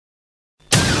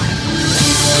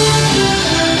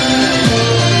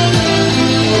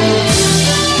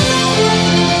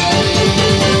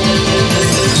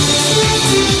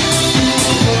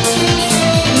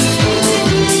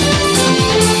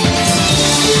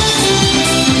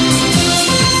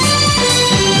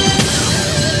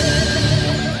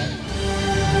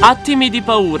Attimi di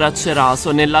paura a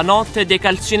Ceraso. Nella notte dei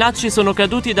calcinacci sono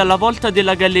caduti dalla volta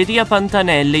della Galleria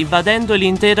Pantanelle, invadendo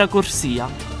l'intera corsia.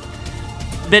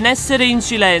 Benessere in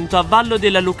Cilento, a Vallo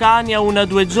della Lucania,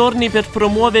 1-2 giorni per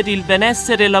promuovere il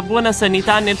benessere e la buona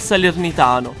sanità nel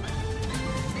Salernitano.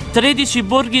 13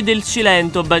 borghi del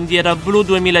Cilento, bandiera blu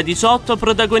 2018,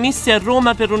 protagonisti a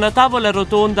Roma per una tavola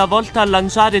rotonda volta a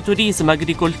lanciare turismo,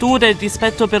 agricoltura e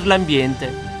rispetto per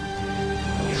l'ambiente.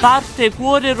 Parte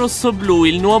Cuore Rossoblu,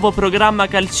 il nuovo programma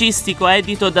calcistico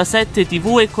edito da 7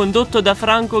 TV e condotto da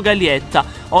Franco Galietta.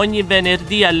 Ogni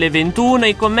venerdì alle 21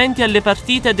 i commenti alle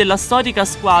partite della storica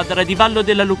squadra di Vallo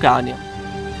della Lucania.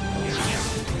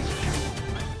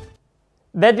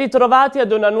 Ben ritrovati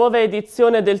ad una nuova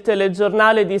edizione del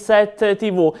telegiornale di 7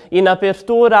 TV. In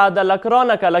apertura dalla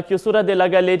cronaca la chiusura della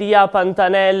Galleria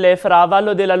Pantanelle fra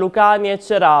Vallo della Lucania e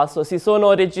Ceraso. Si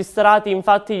sono registrati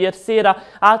infatti ieri sera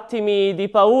attimi di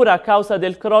paura a causa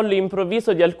del crollo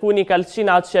improvviso di alcuni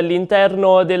calcinacci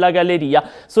all'interno della galleria.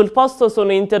 Sul posto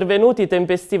sono intervenuti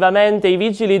tempestivamente i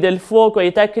vigili del fuoco e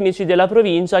i tecnici della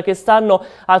provincia che stanno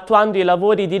attuando i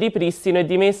lavori di ripristino e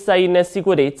di messa in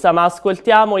sicurezza, ma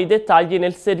ascoltiamo i dettagli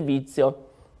nel servizio.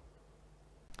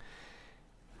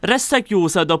 Resta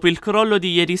chiusa dopo il crollo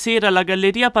di ieri sera la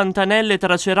Galleria Pantanelle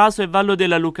tra Ceraso e Vallo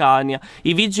della Lucania.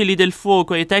 I vigili del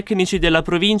fuoco e i tecnici della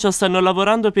provincia stanno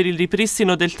lavorando per il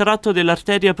ripristino del tratto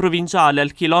dell'arteria provinciale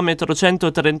al chilometro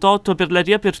 138 per la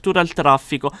riapertura al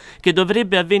traffico, che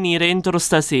dovrebbe avvenire entro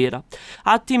stasera.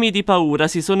 Attimi di paura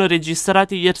si sono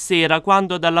registrati ieri sera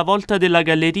quando dalla volta della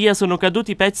galleria sono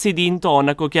caduti pezzi di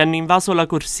intonaco che hanno invaso la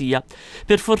corsia.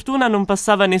 Per fortuna non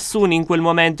passava nessuno in quel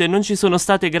momento e non ci sono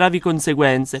state gravi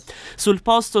conseguenze. Sul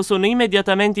posto sono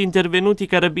immediatamente intervenuti i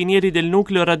carabinieri del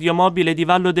nucleo radiomobile di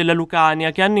Vallo della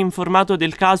Lucania che hanno informato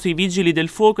del caso i vigili del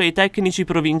fuoco e i tecnici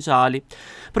provinciali.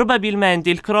 Probabilmente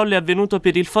il crollo è avvenuto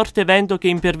per il forte vento che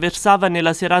imperversava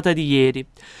nella serata di ieri.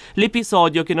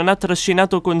 L'episodio, che non ha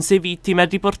trascinato con sé vittime, ha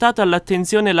riportato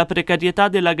all'attenzione la precarietà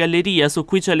della galleria, su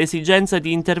cui c'è l'esigenza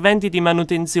di interventi di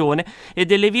manutenzione e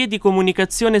delle vie di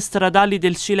comunicazione stradali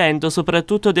del Cilento,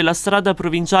 soprattutto della strada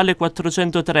provinciale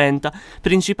 430,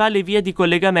 principale via di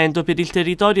collegamento per il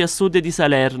territorio a sud di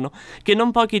Salerno, che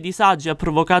non pochi disagi ha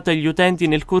provocato agli utenti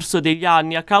nel corso degli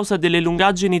anni a causa delle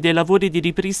lungaggini dei lavori di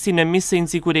ripristino e messa in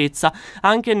sicurezza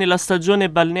anche nella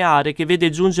stagione balneare, che vede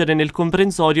giungere nel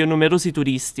comprensorio numerosi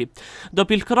turisti.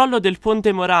 Dopo il crollo del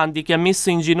ponte Morandi, che ha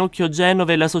messo in ginocchio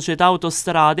Genova e la società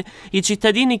Autostrade, i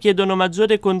cittadini chiedono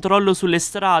maggiore controllo sulle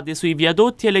strade, sui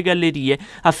viadotti e le gallerie,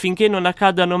 affinché non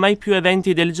accadano mai più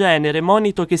eventi del genere,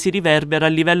 monito che si riverbera a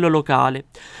livello locale.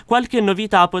 Qualche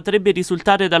novità potrebbe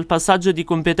risultare dal passaggio di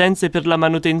competenze per la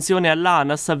manutenzione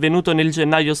all'ANAS avvenuto nel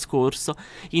gennaio scorso.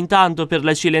 Intanto per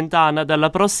la Cilentana dalla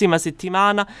prossima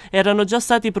settimana erano già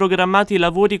stati programmati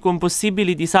lavori con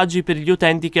possibili disagi per gli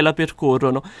utenti che la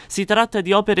percorrono. Si tratta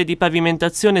di opere di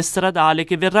pavimentazione stradale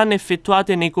che verranno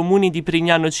effettuate nei comuni di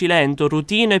Prignano Cilento,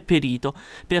 Rutino e Perito.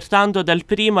 Pertanto dal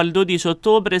 1 al 12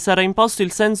 ottobre sarà imposto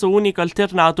il senso unico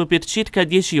alternato per circa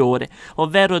 10 ore,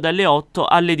 ovvero dalle 8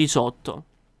 alle 18.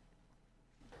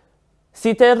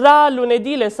 Si terrà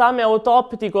lunedì l'esame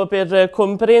autoptico per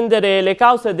comprendere le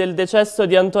cause del decesso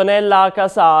di Antonella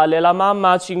Casale, la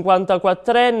mamma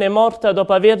 54enne morta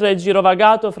dopo aver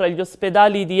girovagato fra gli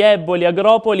ospedali di Eboli,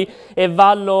 Agropoli e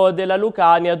Vallo della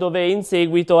Lucania, dove in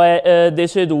seguito è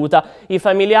deceduta. I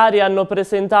familiari hanno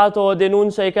presentato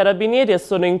denuncia ai carabinieri e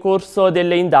sono in corso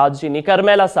delle indagini.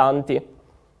 Carmela Santi.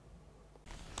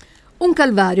 Un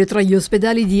calvario tra gli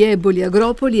ospedali di Eboli,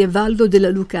 Agropoli e Vallo della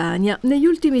Lucania. Negli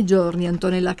ultimi giorni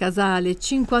Antonella Casale,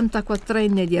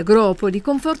 54enne di Agropoli,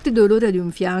 con forti dolori ad un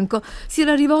fianco, si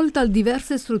era rivolta a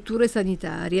diverse strutture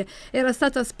sanitarie. Era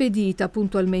stata spedita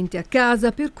puntualmente a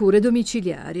casa per cure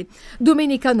domiciliari.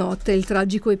 Domenica notte il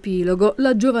tragico epilogo.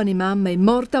 La giovane mamma è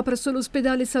morta presso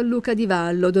l'ospedale San Luca di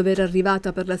Vallo, dove era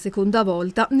arrivata per la seconda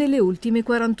volta nelle ultime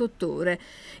 48 ore.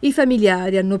 I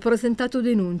familiari hanno presentato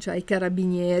denuncia ai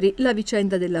carabinieri. La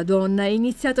vicenda della donna è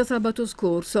iniziata sabato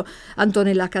scorso.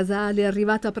 Antonella Casale è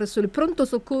arrivata presso il pronto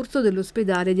soccorso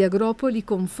dell'ospedale di Agropoli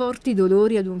con forti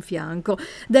dolori ad un fianco.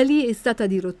 Da lì è stata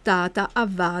dirottata a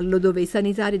Vallo, dove i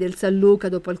sanitari del San Luca,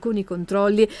 dopo alcuni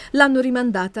controlli, l'hanno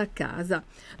rimandata a casa.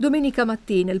 Domenica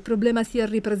mattina il problema si è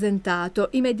ripresentato.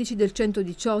 I medici del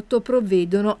 118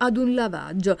 provvedono ad un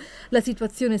lavaggio. La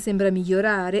situazione sembra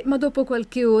migliorare, ma dopo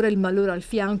qualche ora il malore al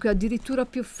fianco è addirittura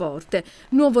più forte.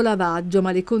 Nuovo lavaggio,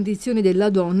 ma le condizioni della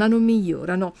donna non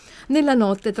migliorano. Nella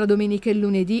notte tra domenica e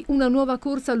lunedì una nuova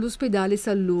corsa all'ospedale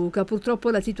San Luca. Purtroppo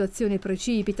la situazione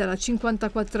precipita, la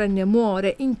 54enne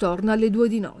muore intorno alle 2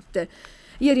 di notte.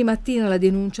 Ieri mattina la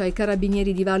denuncia ai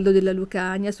carabinieri di Vallo della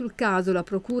Lucania. Sul caso la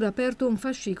procura ha aperto un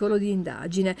fascicolo di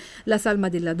indagine. La salma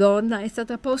della donna è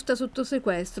stata posta sotto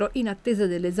sequestro in attesa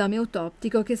dell'esame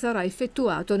autoptico che sarà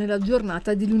effettuato nella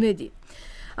giornata di lunedì.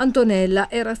 Antonella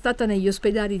era stata negli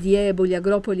ospedali di Eboli,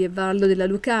 Agropoli e Vallo della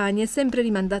Lucania e sempre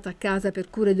rimandata a casa per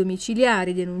cure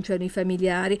domiciliari, denunciano i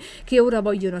familiari, che ora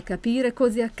vogliono capire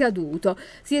cosa è accaduto.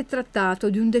 Si è trattato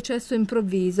di un decesso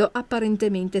improvviso,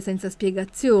 apparentemente senza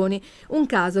spiegazioni, un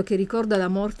caso che ricorda la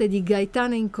morte di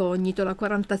Gaetana Incognito, la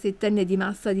 47enne di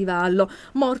Massa di Vallo,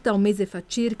 morta un mese fa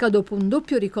circa dopo un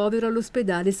doppio ricovero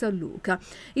all'ospedale San Luca.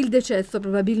 Il decesso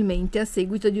probabilmente a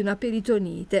seguito di una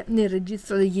peritonite. Nel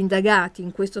registro degli indagati,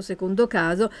 in questo secondo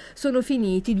caso, sono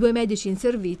finiti 2 medici in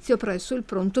servizio presso il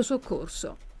pronto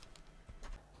soccorso.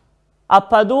 A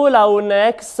Padula un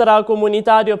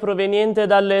extracomunitario proveniente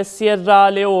dal Sierra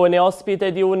Leone,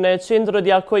 ospite di un centro di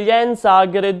accoglienza, ha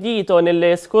aggredito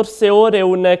nelle scorse ore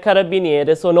un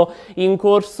carabiniere. Sono in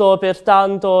corso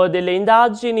pertanto delle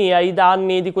indagini ai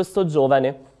danni di questo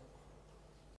giovane.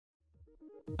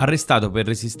 Arrestato per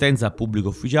resistenza a pubblico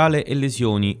ufficiale e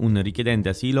lesioni un richiedente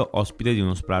asilo ospite di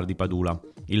uno SPRAR di Padula.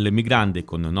 Il migrante,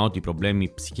 con noti problemi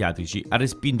psichiatrici, ha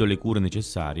respinto le cure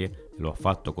necessarie, lo ha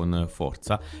fatto con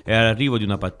forza, e all'arrivo di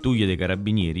una pattuglia dei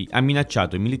carabinieri ha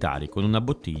minacciato i militari con una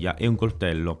bottiglia e un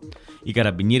coltello. I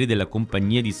carabinieri della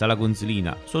compagnia di Sala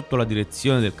Consilina, sotto la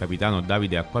direzione del capitano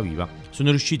Davide Acquaviva, sono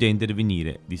riusciti a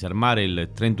intervenire, disarmare il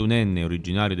 31enne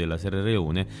originario della Sierra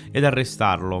Leone ed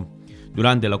arrestarlo.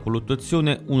 Durante la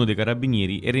colluttazione uno dei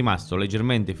carabinieri è rimasto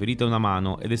leggermente ferito a una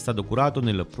mano ed è stato curato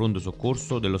nel pronto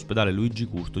soccorso dell'ospedale Luigi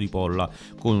Curto di Polla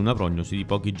con una prognosi di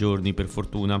pochi giorni per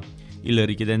fortuna. Il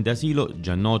richiedente asilo,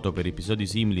 già noto per episodi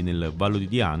simili nel Vallo di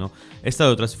Diano, è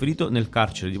stato trasferito nel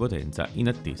carcere di Potenza in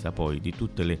attesa poi di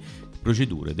tutte le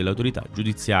procedure dell'autorità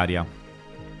giudiziaria.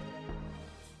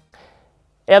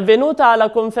 È avvenuta la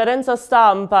conferenza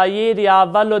stampa ieri a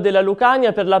Vallo della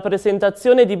Lucania per la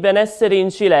presentazione di Benessere in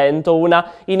Cilento, una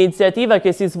iniziativa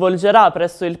che si svolgerà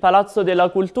presso il Palazzo della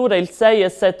Cultura il 6 e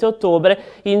 7 ottobre,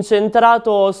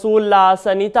 incentrato sulla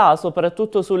sanità,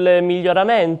 soprattutto sul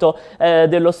miglioramento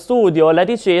dello studio, la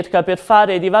ricerca, per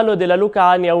fare di Vallo della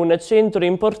Lucania un centro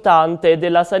importante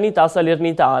della sanità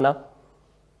salernitana.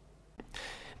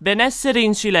 Benessere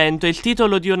in Cilento è il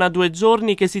titolo di una 2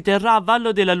 giorni che si terrà a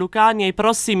Vallo della Lucania i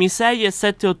prossimi 6 e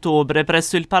 7 ottobre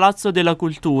presso il Palazzo della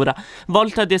Cultura,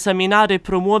 volta ad esaminare e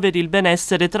promuovere il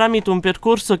benessere tramite un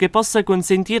percorso che possa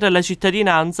consentire alla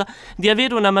cittadinanza di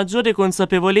avere una maggiore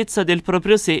consapevolezza del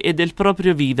proprio sé e del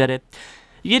proprio vivere.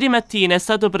 Ieri mattina è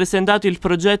stato presentato il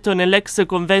progetto nell'ex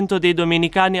convento dei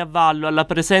Domenicani a Vallo alla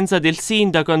presenza del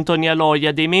sindaco Antonia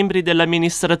Loia, dei membri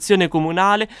dell'amministrazione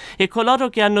comunale e coloro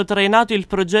che hanno trainato il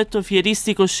progetto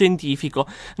fieristico-scientifico,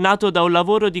 nato da un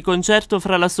lavoro di concerto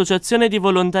fra l'associazione di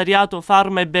volontariato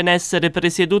Farma e Benessere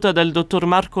presieduta dal dottor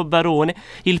Marco Barone,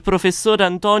 il professor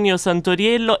Antonio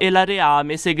Santoriello e la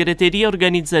Reame, segreteria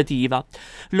organizzativa.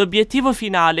 L'obiettivo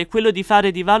finale è quello di fare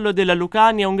di Vallo della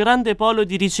Lucania un grande polo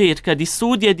di ricerca, di studi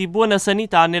e di buona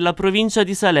sanità nella provincia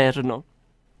di Salerno.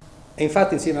 E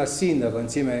infatti insieme al sindaco,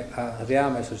 insieme a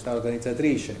Reame, società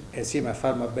organizzatrice, e insieme a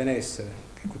Farma Benessere,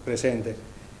 che è qui presente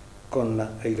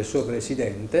con il suo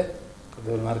presidente,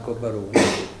 con Marco Baroni,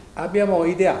 abbiamo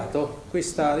ideato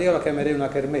questa, io la chiamerei una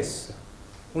kermesse,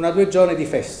 una 2 giorni di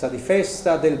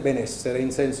festa del benessere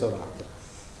in senso lato.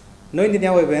 Noi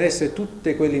intendiamo per benessere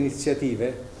tutte quelle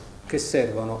iniziative che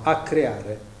servono a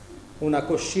creare una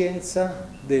coscienza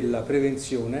della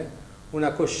prevenzione,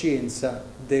 una coscienza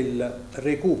del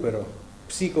recupero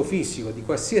psicofisico di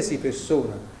qualsiasi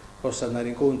persona possa andare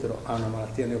incontro a una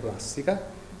malattia neoplastica.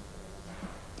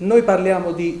 Noi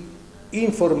parliamo di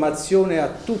informazione a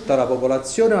tutta la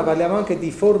popolazione, ma parliamo anche di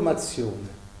formazione,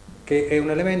 che è un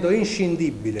elemento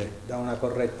inscindibile da una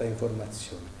corretta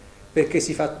informazione, perché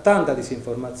si fa tanta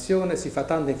disinformazione, si fa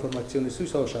tanta informazione sui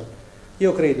social.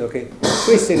 Io credo che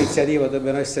queste iniziative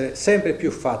debbano essere sempre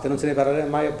più fatte, non se ne parlerà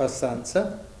mai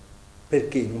abbastanza,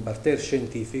 perché in un parterre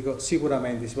scientifico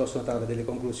sicuramente si possono trarre delle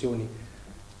conclusioni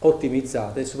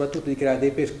ottimizzate e soprattutto di creare dei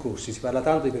percorsi. Si parla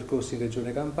tanto di percorsi in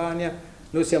Regione Campania,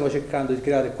 noi stiamo cercando di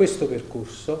creare questo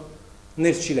percorso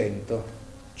nel Cilento.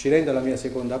 Cilento è la mia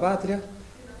seconda patria.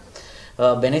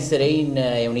 Benessere in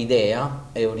è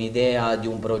un'idea di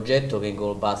un progetto che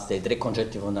inglobasse 3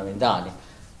 concetti fondamentali: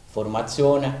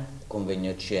 formazione,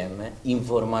 convegno CM,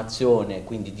 informazione,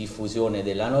 quindi diffusione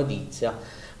della notizia,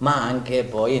 ma anche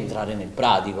poi entrare nel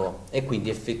pratico e quindi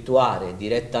effettuare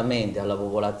direttamente alla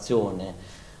popolazione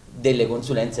delle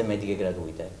consulenze mediche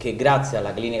gratuite che grazie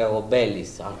alla clinica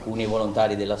Cobellis, alcuni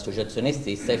volontari dell'associazione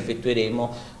stessa,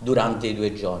 effettueremo durante i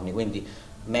 2 giorni. Quindi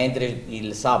mentre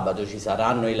il sabato ci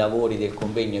saranno i lavori del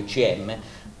convegno CM,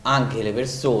 anche le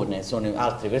persone,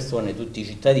 altre persone, tutti i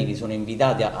cittadini sono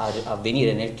invitati a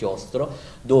venire nel chiostro,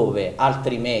 dove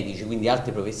altri medici, quindi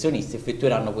altri professionisti,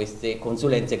 effettueranno queste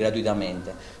consulenze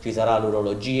gratuitamente. Ci sarà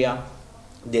l'urologia,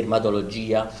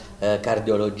 dermatologia,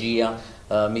 cardiologia,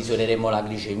 misureremo la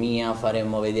glicemia,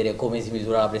 faremo vedere come si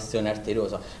misura la pressione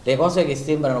arteriosa, le cose che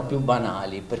sembrano più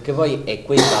banali, perché poi è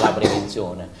questa la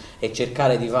prevenzione, è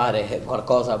cercare di fare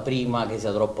qualcosa prima che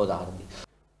sia troppo tardi.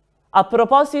 A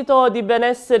proposito di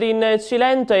benessere in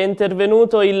Cilento è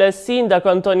intervenuto il sindaco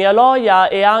Antonio Loia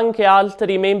e anche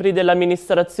altri membri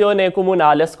dell'amministrazione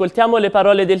comunale. Ascoltiamo le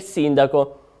parole del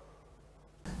sindaco.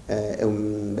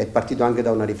 È partito anche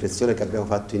da una riflessione che abbiamo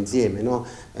fatto insieme, no?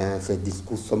 Si è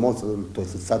discusso molto,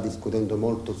 si sta discutendo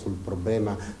molto sul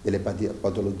problema delle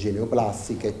patologie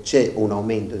neoplastiche. C'è un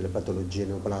aumento delle patologie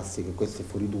neoplastiche, questo è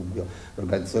fuori dubbio.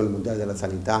 L'Organizzazione Mondiale della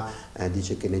Sanità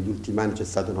dice che negli ultimi anni c'è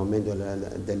stato un aumento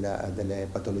delle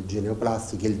patologie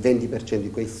neoplastiche, il 20%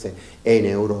 di queste è in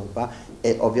Europa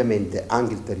e ovviamente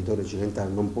anche il territorio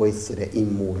cilentano non può essere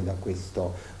immune da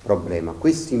questo problema.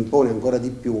 Questo impone ancora di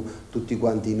più tutti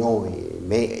quanti noi,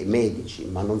 medici,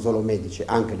 ma non solo medici,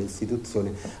 anche le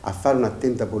istituzioni, a fare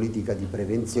un'attenta politica di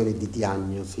prevenzione e di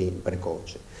diagnosi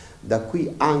precoce. Da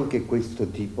qui anche questo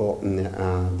tipo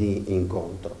di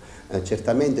incontro.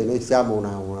 Certamente noi siamo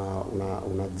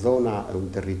una zona, un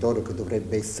territorio che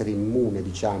dovrebbe essere immune,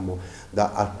 diciamo,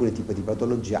 da alcuni tipi di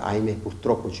patologia. Ahimè,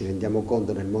 purtroppo ci rendiamo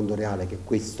conto nel mondo reale che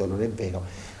questo non è vero.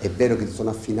 È vero che sono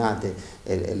affinate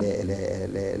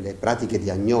le pratiche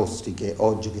diagnostiche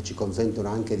oggi che ci consentono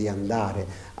anche di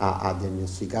andare a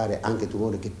diagnosticare anche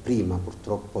tumori che prima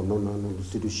purtroppo non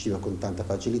si riusciva con tanta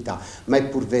facilità, ma è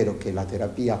pur vero che la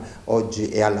terapia oggi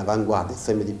è all'avanguardia,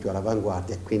 sempre di più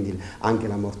all'avanguardia, e quindi anche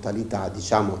la mortalità,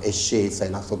 diciamo, è scesa e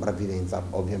la sopravvivenza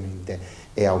ovviamente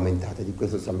è aumentata. Di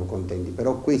questo siamo contenti,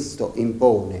 però questo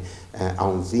impone a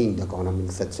un sindaco, a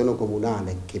un'amministrazione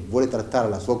comunale che vuole trattare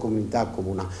la sua comunità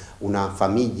come una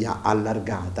famiglia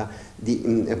allargata,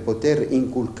 di poter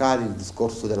inculcare il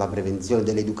discorso della prevenzione,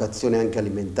 dell'educazione anche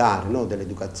alimentare, no?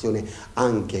 Dell'educazione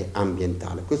anche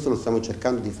ambientale. Questo lo stiamo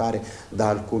cercando di fare da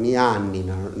alcuni anni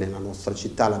nella nostra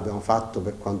città, l'abbiamo fatto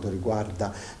per quanto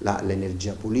riguarda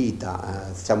l'energia pulita,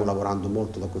 stiamo lavorando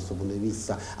molto da questo punto di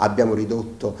vista, abbiamo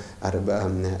ridotto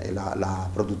la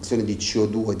produzione di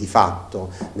CO2 di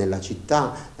fatto nella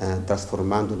città,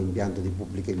 trasformando l'impianto di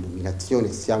pubblica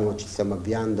illuminazione, ci stiamo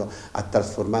avviando a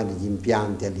trasformare gli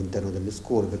impianti all'interno delle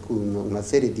scuole, per cui una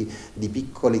serie di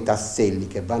piccoli tasselli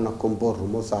che vanno a comporre un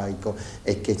mosaico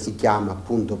e che si chiama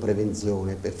appunto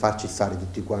prevenzione, per farci stare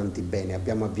tutti quanti bene.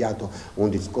 Abbiamo avviato un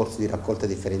discorso di raccolta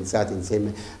differenziata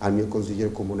insieme al mio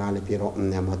consigliere comunale Piero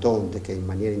Amatonte, che in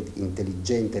maniera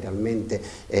intelligente realmente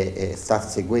sta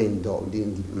seguendo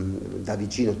da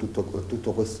vicino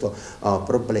tutto questo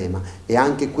problema, e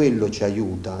anche quello ci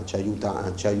aiuta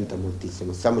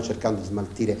moltissimo. Stiamo cercando di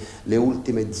smaltire le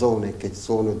ultime zone che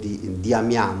sono di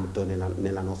amianto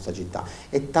nella nostra città,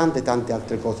 e tante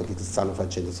altre cose che si stanno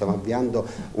facendo. Stiamo avviando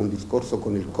un discorso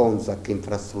con il CONSAC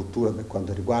infrastruttura per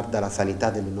quanto riguarda la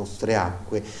sanità delle nostre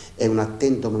acque, e un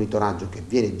attento monitoraggio che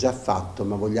viene già fatto,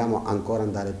 ma vogliamo ancora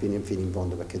andare fino in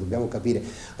fondo, perché dobbiamo capire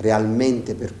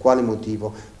realmente per quale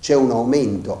motivo c'è un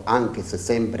aumento, anche se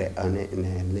sempre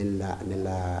nel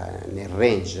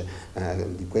range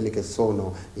di quelli che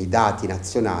sono i dati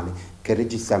nazionali che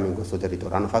registriamo in questo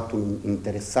territorio. Hanno fatto un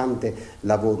interessante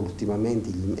lavoro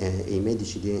ultimamente i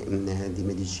medici di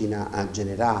medicina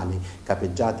generale,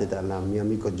 capeggiati dal mio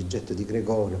amico Gigetto Di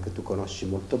Gregorio, che tu conosci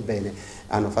molto bene.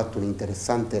 Hanno fatto un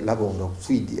interessante lavoro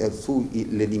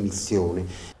sulle dimissioni.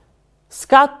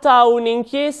 Scatta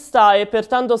un'inchiesta e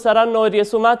pertanto saranno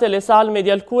riesumate le salme di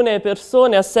alcune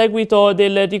persone a seguito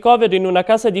del ricovero in una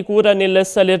casa di cura nel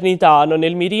Salernitano.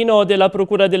 Nel mirino della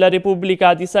Procura della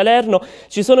Repubblica di Salerno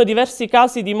ci sono diversi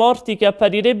casi di morti che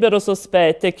apparirebbero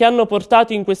sospette e che hanno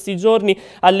portato in questi giorni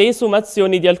alle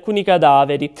esumazioni di alcuni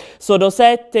cadaveri. Sono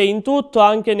 7 in tutto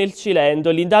anche nel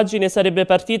Cilento. L'indagine sarebbe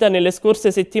partita nelle scorse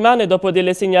settimane dopo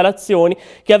delle segnalazioni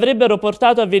che avrebbero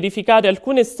portato a verificare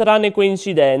alcune strane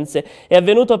coincidenze. È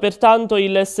avvenuto pertanto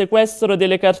il sequestro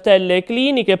delle cartelle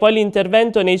cliniche, poi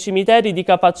l'intervento nei cimiteri di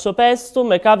Capaccio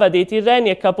Pestum, Cava dei Tirreni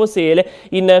e Caposele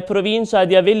in provincia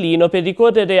di Avellino per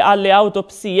ricorrere alle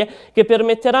autopsie che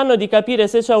permetteranno di capire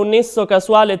se c'è un nesso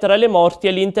casuale tra le morti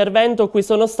e l'intervento cui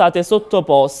sono state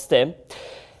sottoposte.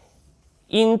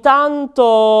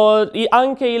 Intanto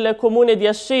anche il comune di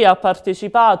Ascea ha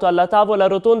partecipato alla tavola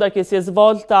rotonda che si è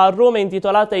svolta a Roma,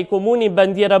 intitolata "I comuni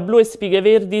bandiera blu e spighe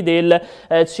verdi del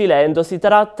Cilento". Si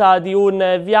tratta di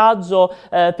un viaggio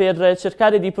per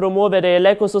cercare di promuovere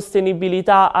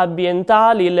l'ecosostenibilità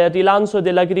ambientale, il rilancio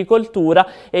dell'agricoltura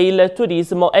e il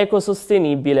turismo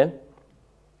ecosostenibile.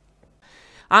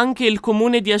 Anche il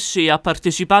comune di Ascea ha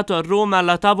partecipato a Roma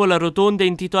alla tavola rotonda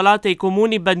intitolata "I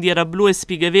comuni bandiera blu e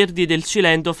spighe verdi del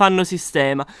Cilento fanno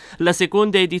sistema", la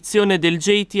seconda edizione del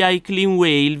JTI Clean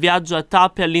Way, il viaggio a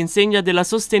tappe all'insegna della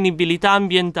sostenibilità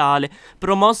ambientale,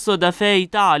 promosso da FEA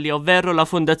Italia, ovvero la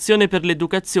Fondazione per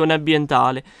l'Educazione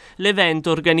Ambientale.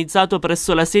 L'evento, organizzato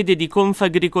presso la sede di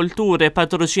Confagricoltura e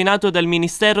patrocinato dal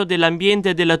Ministero dell'Ambiente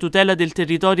e della Tutela del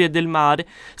Territorio e del Mare,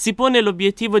 si pone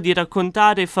l'obiettivo di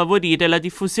raccontare e favorire la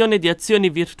diffusione di azioni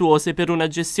virtuose per una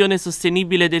gestione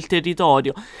sostenibile del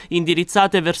territorio,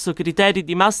 indirizzate verso criteri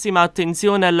di massima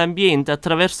attenzione all'ambiente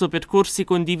attraverso percorsi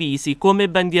condivisi come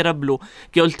Bandiera Blu,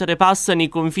 che oltrepassano i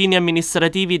confini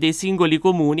amministrativi dei singoli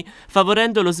comuni,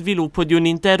 favorendo lo sviluppo di un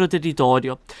intero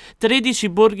territorio. 13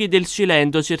 borghi del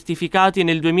Cilento, certificati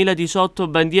nel 2018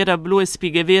 Bandiera Blu e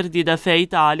spighe verdi da FEA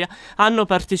Italia, hanno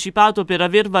partecipato per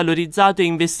aver valorizzato e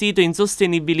investito in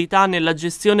sostenibilità nella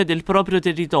gestione del proprio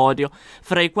territorio,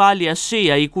 fra i quali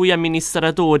Ascea, i cui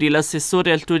amministratori,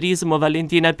 l'assessore al turismo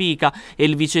Valentina Pica e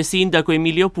il vice sindaco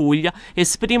Emilio Puglia,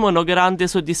 esprimono grande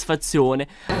soddisfazione.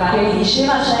 Come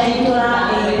diceva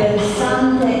Centola, è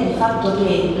interessante il fatto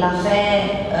che la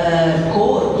FEE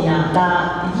coordina,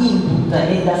 dà input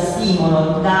e dà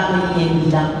stimolo, dà le linee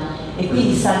guida e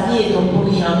quindi sta dietro un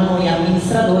pochino a noi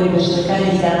amministratori per cercare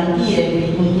di garantire quei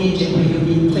punteggi e quegli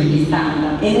obiettivi.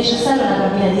 È necessaria una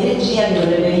cabina di regia che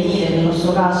dovrebbe venire nel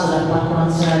nostro caso dal Parco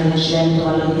Nazionale del Cilento,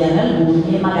 Valle di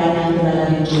Alburni e magari anche dalla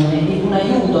Regione, e un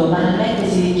aiuto. Banalmente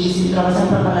ci si trova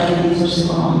sempre a parlare di risorse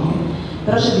economiche,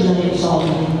 però c'è bisogno di soldi,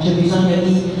 c'è bisogno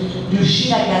di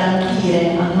riuscire a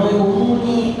garantire a noi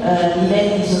comuni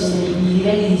livelli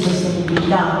di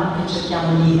sostenibilità che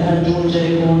cerchiamo di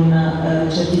raggiungere con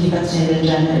certificazioni del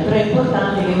genere. Però è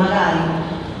importante che magari,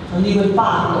 non dico il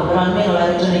parco, però almeno la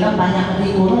Regione Campania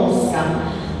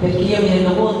riconosca, perché io mi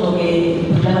rendo conto che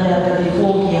il problema della terra dei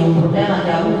fuochi è un problema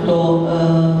che ha avuto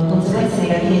conseguenze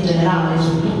negative in generale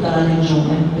su tutta la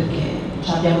Regione, perché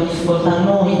abbiamo difficoltà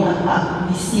noi a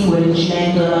distinguere il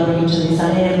Cilento dalla provincia di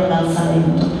Salerno dal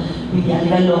Salento, quindi a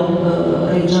livello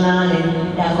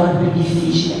regionale è ancora più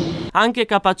difficile. Anche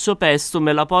Capaccio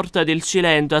Pestum, la porta del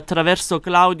Cilento, attraverso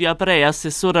Claudia Prea,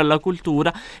 assessore alla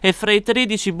cultura, è fra i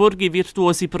 13 borghi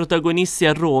virtuosi protagonisti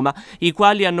a Roma, i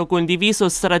quali hanno condiviso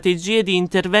strategie di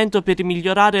intervento per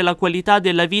migliorare la qualità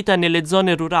della vita nelle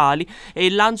zone rurali e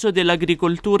il lancio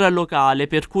dell'agricoltura locale,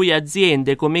 per cui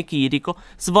aziende come Chirico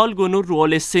svolgono un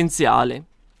ruolo essenziale.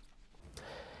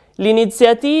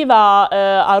 L'iniziativa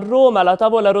a Roma, la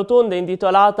tavola rotonda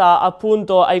intitolata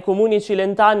appunto ai comuni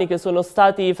cilentani che sono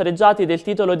stati fregiati del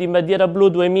titolo di Bandiera Blu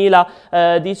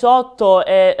 2018,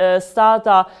 è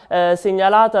stata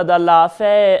segnalata dalla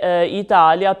FEE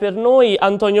Italia. Per noi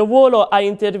Antonio Vuolo ha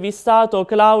intervistato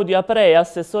Claudia Prea,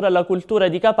 assessore alla cultura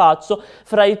di Capaccio,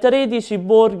 fra i 13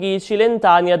 borghi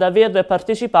cilentani ad aver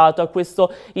partecipato a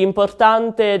questo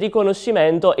importante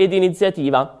riconoscimento ed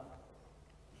iniziativa.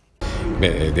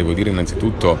 Beh, devo dire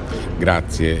innanzitutto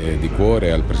grazie di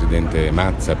cuore al Presidente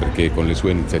Mazza, perché con le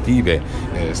sue iniziative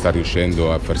sta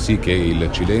riuscendo a far sì che il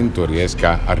Cilento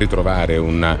riesca a ritrovare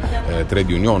un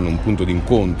trade union, un punto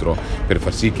d'incontro per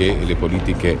far sì che le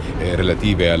politiche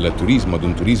relative al turismo, ad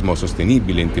un turismo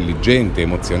sostenibile, intelligente,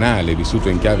 emozionale, vissuto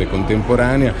in chiave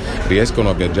contemporanea, riescano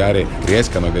a viaggiare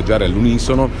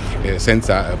all'unisono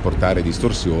senza portare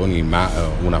distorsioni, ma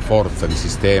una forza di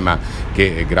sistema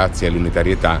che grazie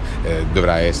all'unitarietà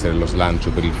dovrà essere lo slancio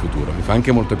per il futuro. Mi fa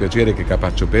anche molto piacere che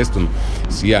Capaccio Pestum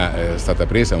sia stata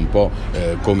presa un po'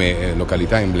 come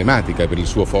località emblematica per il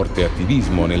suo forte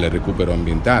attivismo nel recupero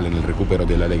ambientale, nel recupero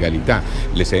della legalità.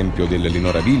 L'esempio del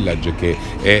Lenora Village, che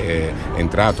è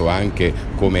entrato anche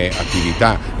come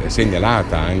attività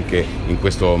segnalata anche in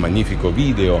questo magnifico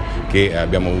video che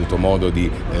abbiamo avuto modo di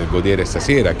godere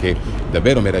stasera, che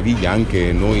davvero meraviglia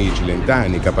anche noi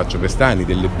cilentani, capaccioppestani,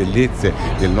 delle bellezze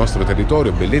del nostro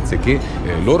territorio, bellezze che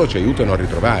loro ci aiutano a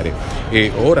ritrovare,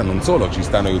 e ora non solo ci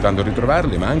stanno aiutando a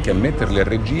ritrovarle, ma anche a metterle a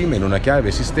regime in una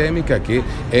chiave sistemica che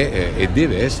è e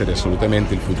deve essere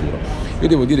assolutamente il futuro. Io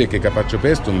devo dire che Capaccio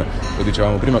Pestum, lo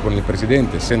dicevamo prima con il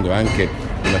Presidente, essendo anche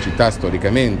una città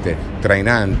storicamente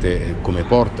trainante come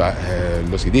porta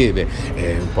lo si deve,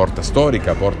 porta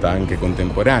storica, porta anche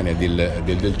contemporanea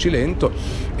del Cilento,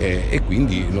 e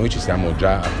quindi noi ci siamo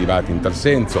già attivati in tal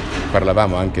senso.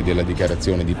 Parlavamo anche della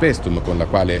dichiarazione di Paestum, con la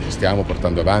quale stiamo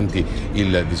portando avanti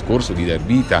il discorso di dar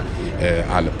vita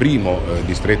al primo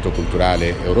distretto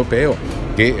culturale europeo,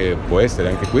 che può essere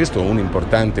anche questo un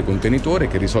importante contenitore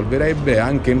che risolverebbe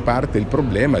anche in parte il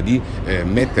problema di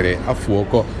mettere a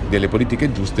fuoco delle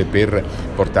politiche giuste per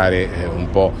portare un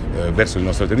po' verso il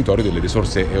nostro territorio delle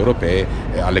risorse europee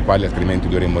alle quali altrimenti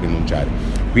dovremmo rinunciare.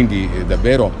 Quindi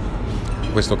davvero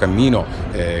questo cammino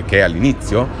che è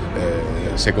all'inizio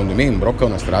secondo me imbrocca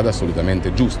una strada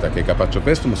assolutamente giusta, che Capaccio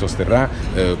Paestum sosterrà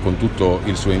con tutto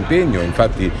il suo impegno.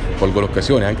 Infatti colgo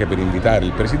l'occasione anche per invitare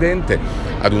il Presidente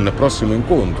ad un prossimo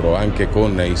incontro anche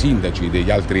con i sindaci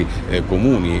degli altri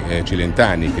comuni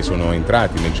cilentani che sono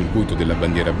entrati nel circuito della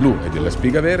bandiera blu e della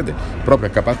spiga verde proprio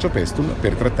a Capaccio Paestum,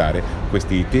 per trattare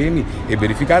questi temi e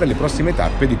verificare le prossime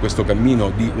tappe di questo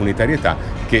cammino di unitarietà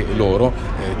che loro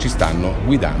ci stanno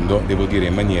guidando, devo dire,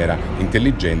 in maniera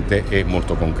intelligente e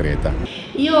molto concreta.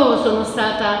 Io sono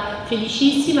stata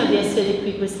felicissima di essere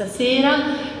qui questa sera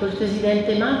col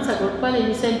Presidente Mazza, col quale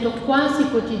mi sento quasi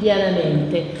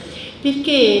quotidianamente,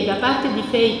 perché da parte di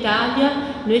FEI Italia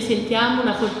noi sentiamo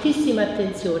una fortissima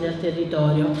attenzione al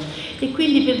territorio, e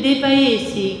quindi per dei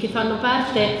paesi che fanno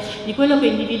parte di quello che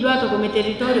è individuato come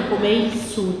territorio, come il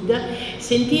Sud,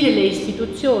 sentire le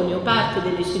istituzioni o parte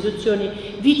delle istituzioni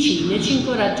vicine ci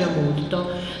incoraggia molto.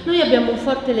 Noi abbiamo un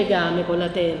forte legame con la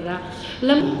terra,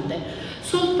 l'ambiente,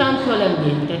 soltanto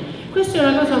all'ambiente. Questa è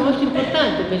una cosa molto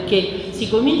importante, perché si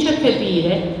comincia a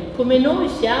capire come noi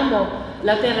siamo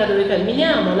la terra dove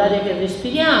camminiamo, l'aria che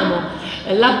respiriamo,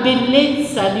 la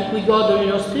bellezza di cui godono i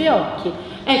nostri occhi.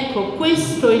 Ecco,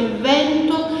 questo è il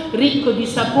vento ricco di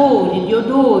sapori, di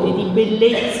odori, di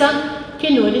bellezza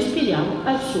che noi respiriamo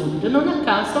al sud. Non a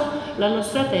caso la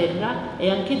nostra terra è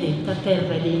anche detta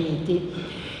terra dei miti.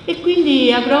 E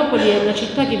quindi Agropoli è una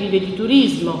città che vive di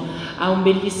turismo, ha un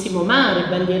bellissimo mare,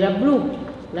 bandiera blu,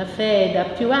 la FEE da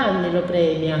più anni lo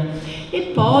premia,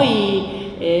 e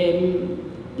poi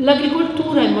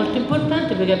l'agricoltura è molto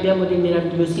importante perché abbiamo dei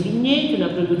meravigliosi vigneti, una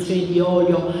produzione di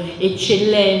olio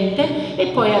eccellente, e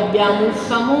poi abbiamo il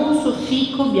famoso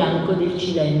fico bianco del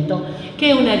Cilento, che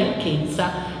è una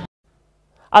ricchezza.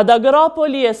 Ad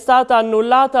Agropoli è stata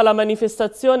annullata la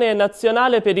manifestazione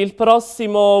nazionale per il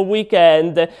prossimo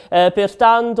weekend,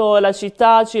 pertanto la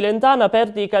città cilentana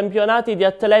perde i campionati di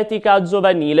atletica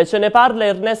giovanile. Ce ne parla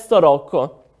Ernesto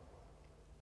Rocco.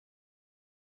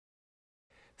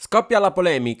 Scoppia la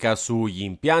polemica sugli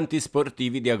impianti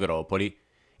sportivi di Agropoli.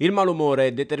 Il malumore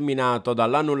è determinato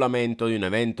dall'annullamento di un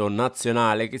evento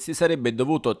nazionale che si sarebbe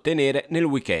dovuto tenere nel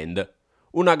weekend.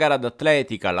 Una gara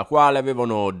d'atletica alla quale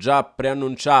avevano già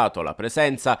preannunciato la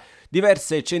presenza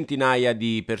diverse centinaia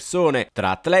di persone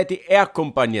tra atleti e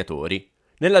accompagnatori.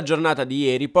 Nella giornata di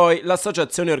ieri poi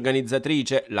l'associazione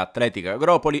organizzatrice, l'Atletica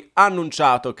Agropoli, ha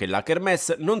annunciato che la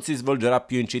Kermesse non si svolgerà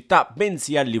più in città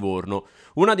bensì a Livorno,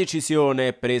 una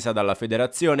decisione presa dalla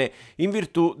federazione in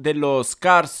virtù dello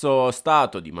scarso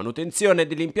stato di manutenzione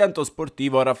dell'impianto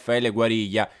sportivo Raffaele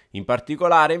Guariglia. In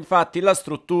particolare, infatti, la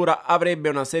struttura avrebbe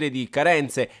una serie di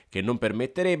carenze che non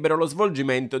permetterebbero lo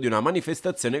svolgimento di una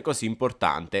manifestazione così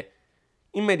importante.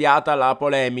 Immediata la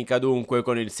polemica dunque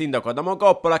con il sindaco Adamo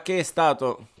Coppola, che è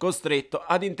stato costretto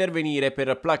ad intervenire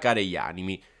per placare gli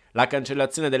animi. La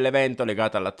cancellazione dell'evento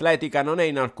legato all'atletica non è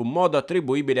in alcun modo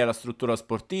attribuibile alla struttura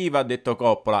sportiva, ha detto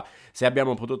Coppola. Se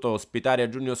abbiamo potuto ospitare a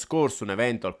giugno scorso un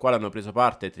evento al quale hanno preso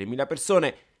parte 3.000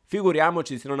 persone,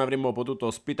 figuriamoci se non avremmo potuto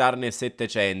ospitarne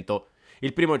 700.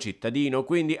 Il primo cittadino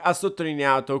quindi ha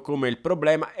sottolineato come il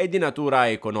problema è di natura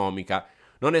economica.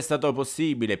 Non è stato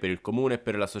possibile per il comune e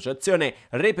per l'associazione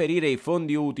reperire i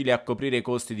fondi utili a coprire i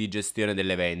costi di gestione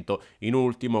dell'evento. In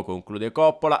ultimo, conclude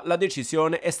Coppola, la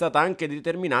decisione è stata anche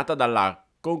determinata dalla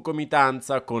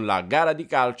concomitanza con la gara di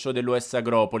calcio dell'US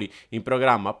Agropoli, in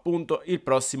programma appunto il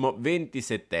prossimo 20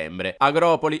 settembre.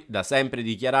 Agropoli, da sempre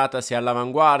dichiaratasi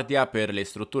all'avanguardia per le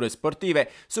strutture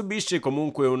sportive, subisce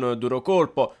comunque un duro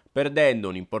colpo, perdendo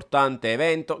un importante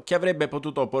evento che avrebbe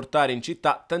potuto portare in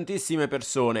città tantissime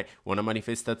persone, una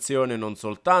manifestazione non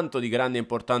soltanto di grande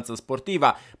importanza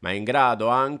sportiva, ma in grado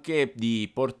anche di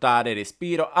portare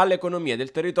respiro all'economia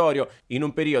del territorio in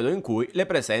un periodo in cui le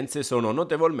presenze sono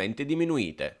notevolmente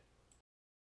diminuite.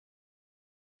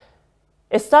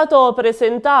 È stato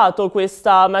presentato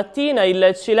questa mattina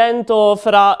il Cilento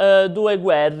fra due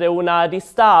guerre, una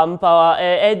ristampa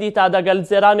edita da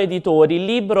Galzerano Editori. Il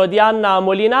libro di Anna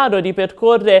Molinaro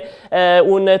ripercorre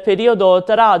un periodo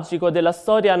tragico della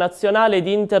storia nazionale ed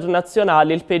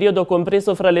internazionale, il periodo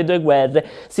compreso fra le due guerre.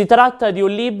 Si tratta di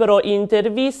un libro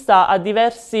intervista a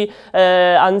diversi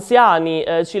anziani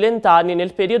cilentani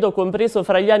nel periodo compreso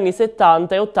fra gli anni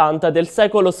 70 e 80 del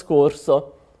secolo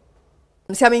scorso.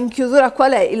 Siamo in chiusura,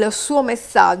 qual è il suo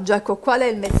messaggio? Ecco, qual è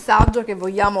il messaggio che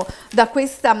vogliamo da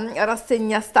questa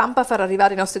rassegna stampa far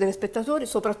arrivare ai nostri telespettatori,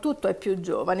 soprattutto ai più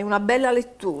giovani? Una bella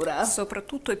lettura?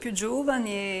 Soprattutto ai più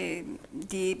giovani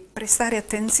di prestare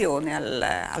attenzione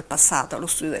al passato, allo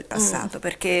studio del passato,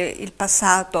 perché il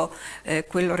passato,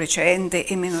 quello recente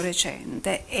e meno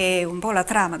recente, è un po' la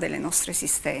trama delle nostre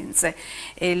esistenze,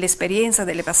 e l'esperienza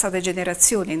delle passate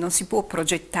generazioni. Non si può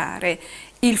progettare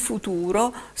il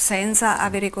futuro senza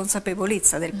avere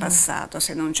consapevolezza del passato,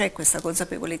 se non c'è questa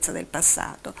consapevolezza del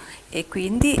passato, e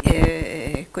quindi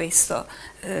questo,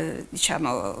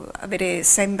 diciamo, avere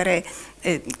sempre,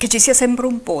 che ci sia sempre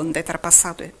un ponte tra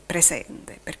passato e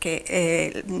presente, perché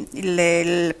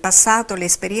il passato, le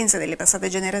esperienze delle passate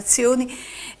generazioni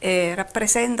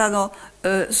rappresentano,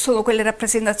 sono quelle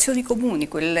rappresentazioni comuni,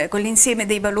 quell'insieme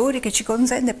dei valori che ci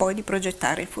consente poi di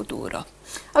progettare il futuro.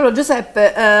 Allora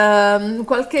Giuseppe,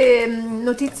 qualche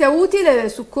notizia utile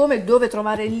su come e dove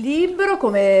trovare il libro,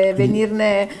 come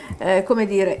venirne come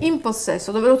dire, in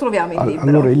possesso, dove lo troviamo il libro?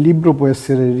 Allora, il libro può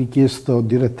essere richiesto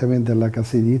direttamente alla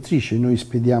casa editrice, noi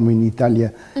spediamo in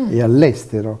Italia e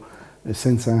all'estero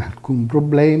senza alcun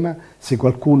problema. Se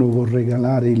qualcuno vuol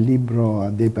regalare il libro a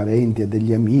dei parenti, a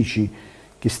degli amici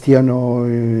che stiano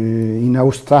in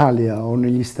Australia o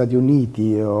negli Stati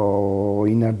Uniti o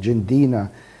in Argentina,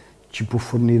 ci può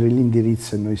fornire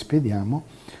l'indirizzo e noi spediamo,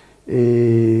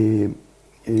 e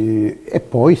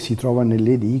poi si trova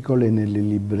nelle edicole, nelle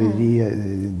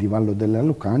librerie di Vallo della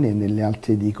Lucania e nelle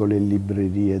altre edicole e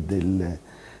librerie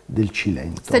del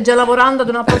Cilento. Stai già lavorando ad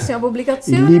una prossima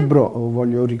pubblicazione? Il libro,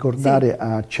 voglio ricordare,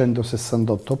 ha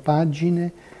 168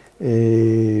 pagine,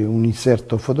 un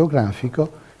inserto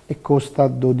fotografico e costa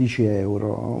 12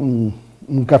 euro,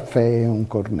 un caffè e un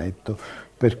cornetto.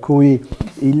 Per cui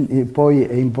poi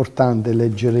è importante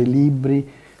leggere libri,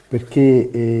 perché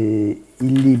il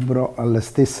libro ha la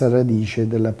stessa radice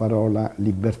della parola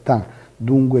libertà,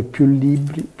 dunque più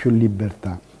libri, più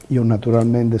libertà. Io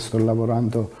naturalmente sto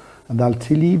lavorando ad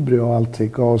altri libri, ho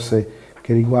altre cose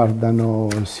che riguardano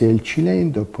sia il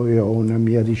Cilento, poi ho una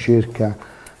mia ricerca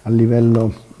a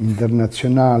livello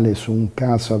internazionale su un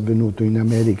caso avvenuto in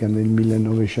America nel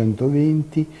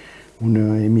 1920, un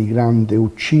emigrante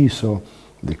ucciso,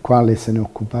 del quale se ne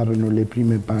occuparono le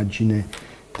prime pagine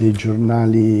dei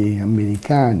giornali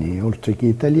americani, oltre che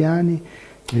italiani.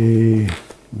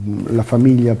 La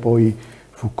famiglia poi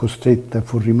fu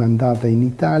rimandata in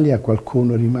Italia,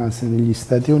 qualcuno rimase negli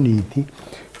Stati Uniti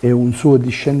e un suo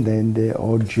discendente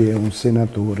oggi è un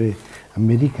senatore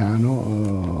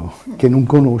americano che non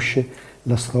conosce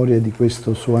la storia di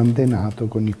questo suo antenato,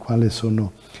 con il quale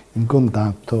sono in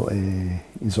contatto, e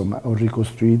insomma ho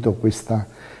ricostruito questa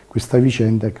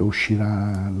vicenda che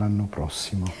uscirà l'anno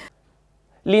prossimo.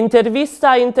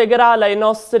 L'intervista integrale ai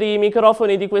nostri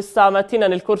microfoni di questa mattina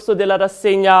nel corso della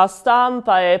rassegna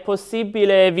stampa è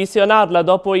possibile visionarla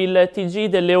dopo il TG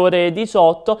delle ore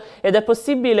 18 ed è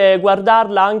possibile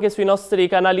guardarla anche sui nostri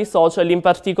canali social, in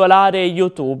particolare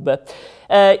YouTube.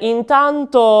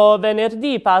 Intanto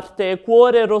venerdì parte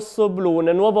Cuore Rosso-Blu, un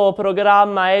nuovo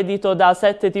programma edito da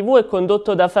 7TV e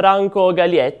condotto da Franco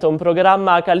Galietto, un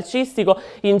programma calcistico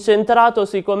incentrato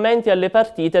sui commenti alle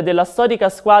partite della storica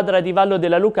squadra di Vallo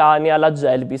della Lucania, la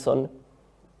Gelbison.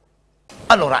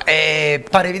 Allora,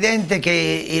 pare evidente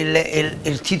che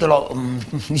il titolo,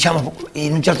 diciamo,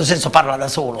 in un certo senso parla da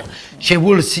solo, cioè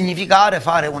vuol significare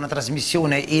fare una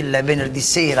trasmissione il venerdì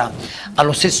sera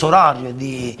allo stesso orario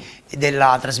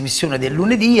della trasmissione del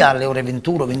lunedì alle ore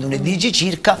 21, 21:10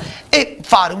 circa, e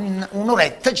fare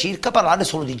un'oretta circa parlare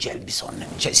solo di Gelbison,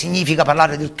 cioè significa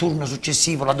parlare del turno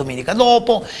successivo la domenica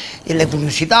dopo, e le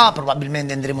curiosità,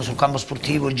 probabilmente andremo sul campo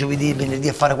sportivo il giovedì e venerdì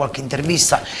a fare qualche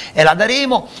intervista e la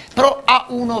daremo, però ha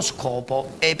uno scopo,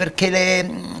 perché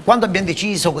quando abbiamo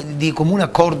deciso di comune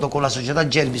accordo con la società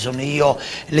Gelbison, io,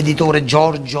 l'editore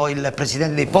Giorgio, il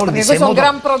presidente dei Poldi, questo è un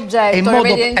gran progetto,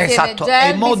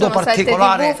 in modo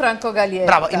particolare Galietta.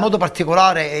 Bravo, in modo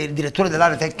particolare il direttore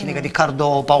dell'area tecnica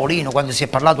Riccardo Paolino, quando si è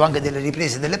parlato anche delle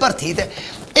riprese delle partite,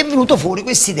 è venuto fuori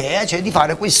questa idea, cioè di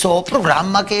fare questo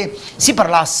programma che si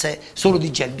parlasse solo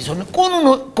di Gelbison,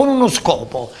 con uno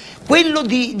scopo. quello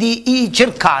di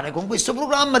cercare con questo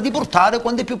programma di portare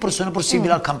quante più persone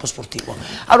possibile al campo sportivo.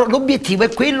 Allora l'obiettivo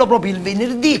è quello proprio il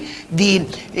venerdì di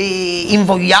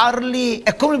invogliarli,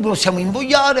 e come li possiamo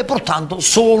invogliare? Portando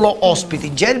solo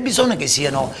ospiti Gelbison, che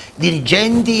siano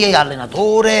dirigenti,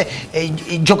 allenatori,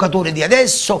 giocatori di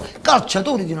adesso,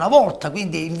 calciatori di una volta,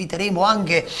 quindi inviteremo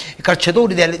anche i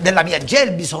calciatori della mia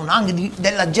Gelbison, anche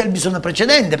della Gelbison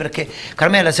precedente, perché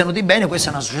Carmela, se noti bene, questa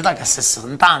è una società che ha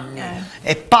 60 anni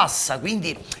e passa,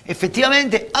 quindi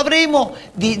effettivamente avremo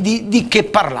di che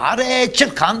parlare,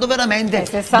 cercando veramente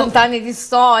 60 anni di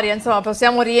storia, insomma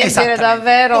possiamo riempire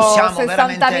davvero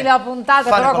 60.000 puntate,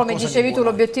 però come dicevi tu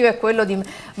l'obiettivo è quello di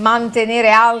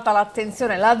mantenere alta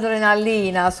l'attenzione,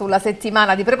 l'adrenalina sulla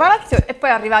settimana di preparazione e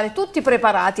poi arrivare tutti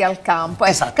preparati al campo.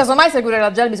 Casomai seguire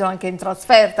la Gelbison anche in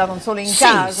trasferta, non solo in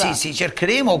casa. Sì,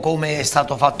 cercheremo, come è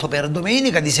stato fatto per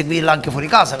domenica, di seguirla anche fuori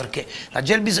casa, perché la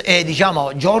Gelbison,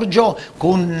 diciamo, Giorgio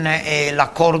con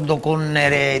l'accordo con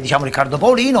diciamo, Riccardo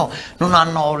Paolino non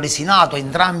hanno lesinato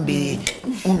entrambi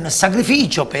un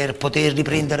sacrificio per poter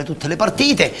riprendere tutte le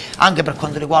partite, anche per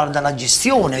quanto riguarda la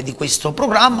gestione di questo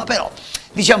programma, però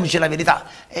diciamoci la verità,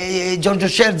 Giorgio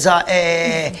Scelza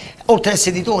è, oltre ad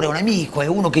essere editore, è un amico, è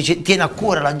uno che tiene a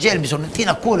cuore la Gelbison,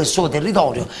 tiene a cuore il suo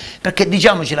territorio, perché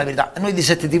diciamoci la verità, noi di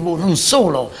 7TV non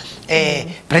solo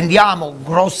prendiamo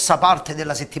grossa parte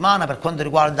della settimana per quanto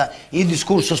riguarda il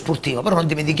discorso sportivo, però non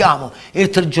dimentichiamo il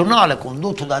telegiornale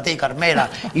condotto da te, Carmela,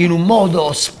 in un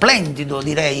modo splendido,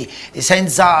 direi,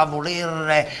 senza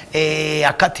voler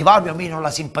accattivarmi o meno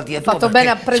la simpatia tua. Ho fatto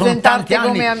bene a presentarti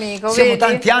come amico. Siamo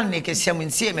tanti anni che siamo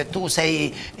insieme, tu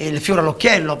sei il fiore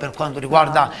all'occhiello per quanto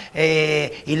riguarda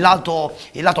il lato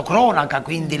cronaca,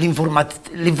 quindi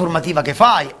l'informativa che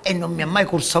fai, e non mi ha mai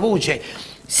corsa voce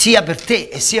sia per te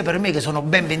e sia per me, che sono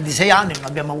ben 26 anni, non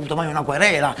abbiamo avuto mai una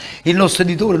querela, il nostro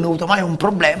editore non ha avuto mai un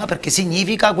problema, perché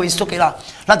significa questo che la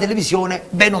televisione,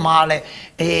 bene o male,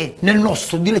 nel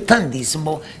nostro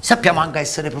dilettantismo sappiamo anche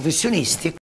essere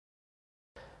professionisti.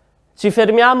 Ci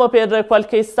fermiamo per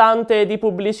qualche istante di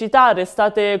pubblicità,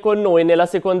 restate con noi, nella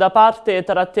seconda parte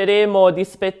tratteremo di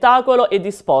spettacolo e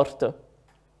di sport.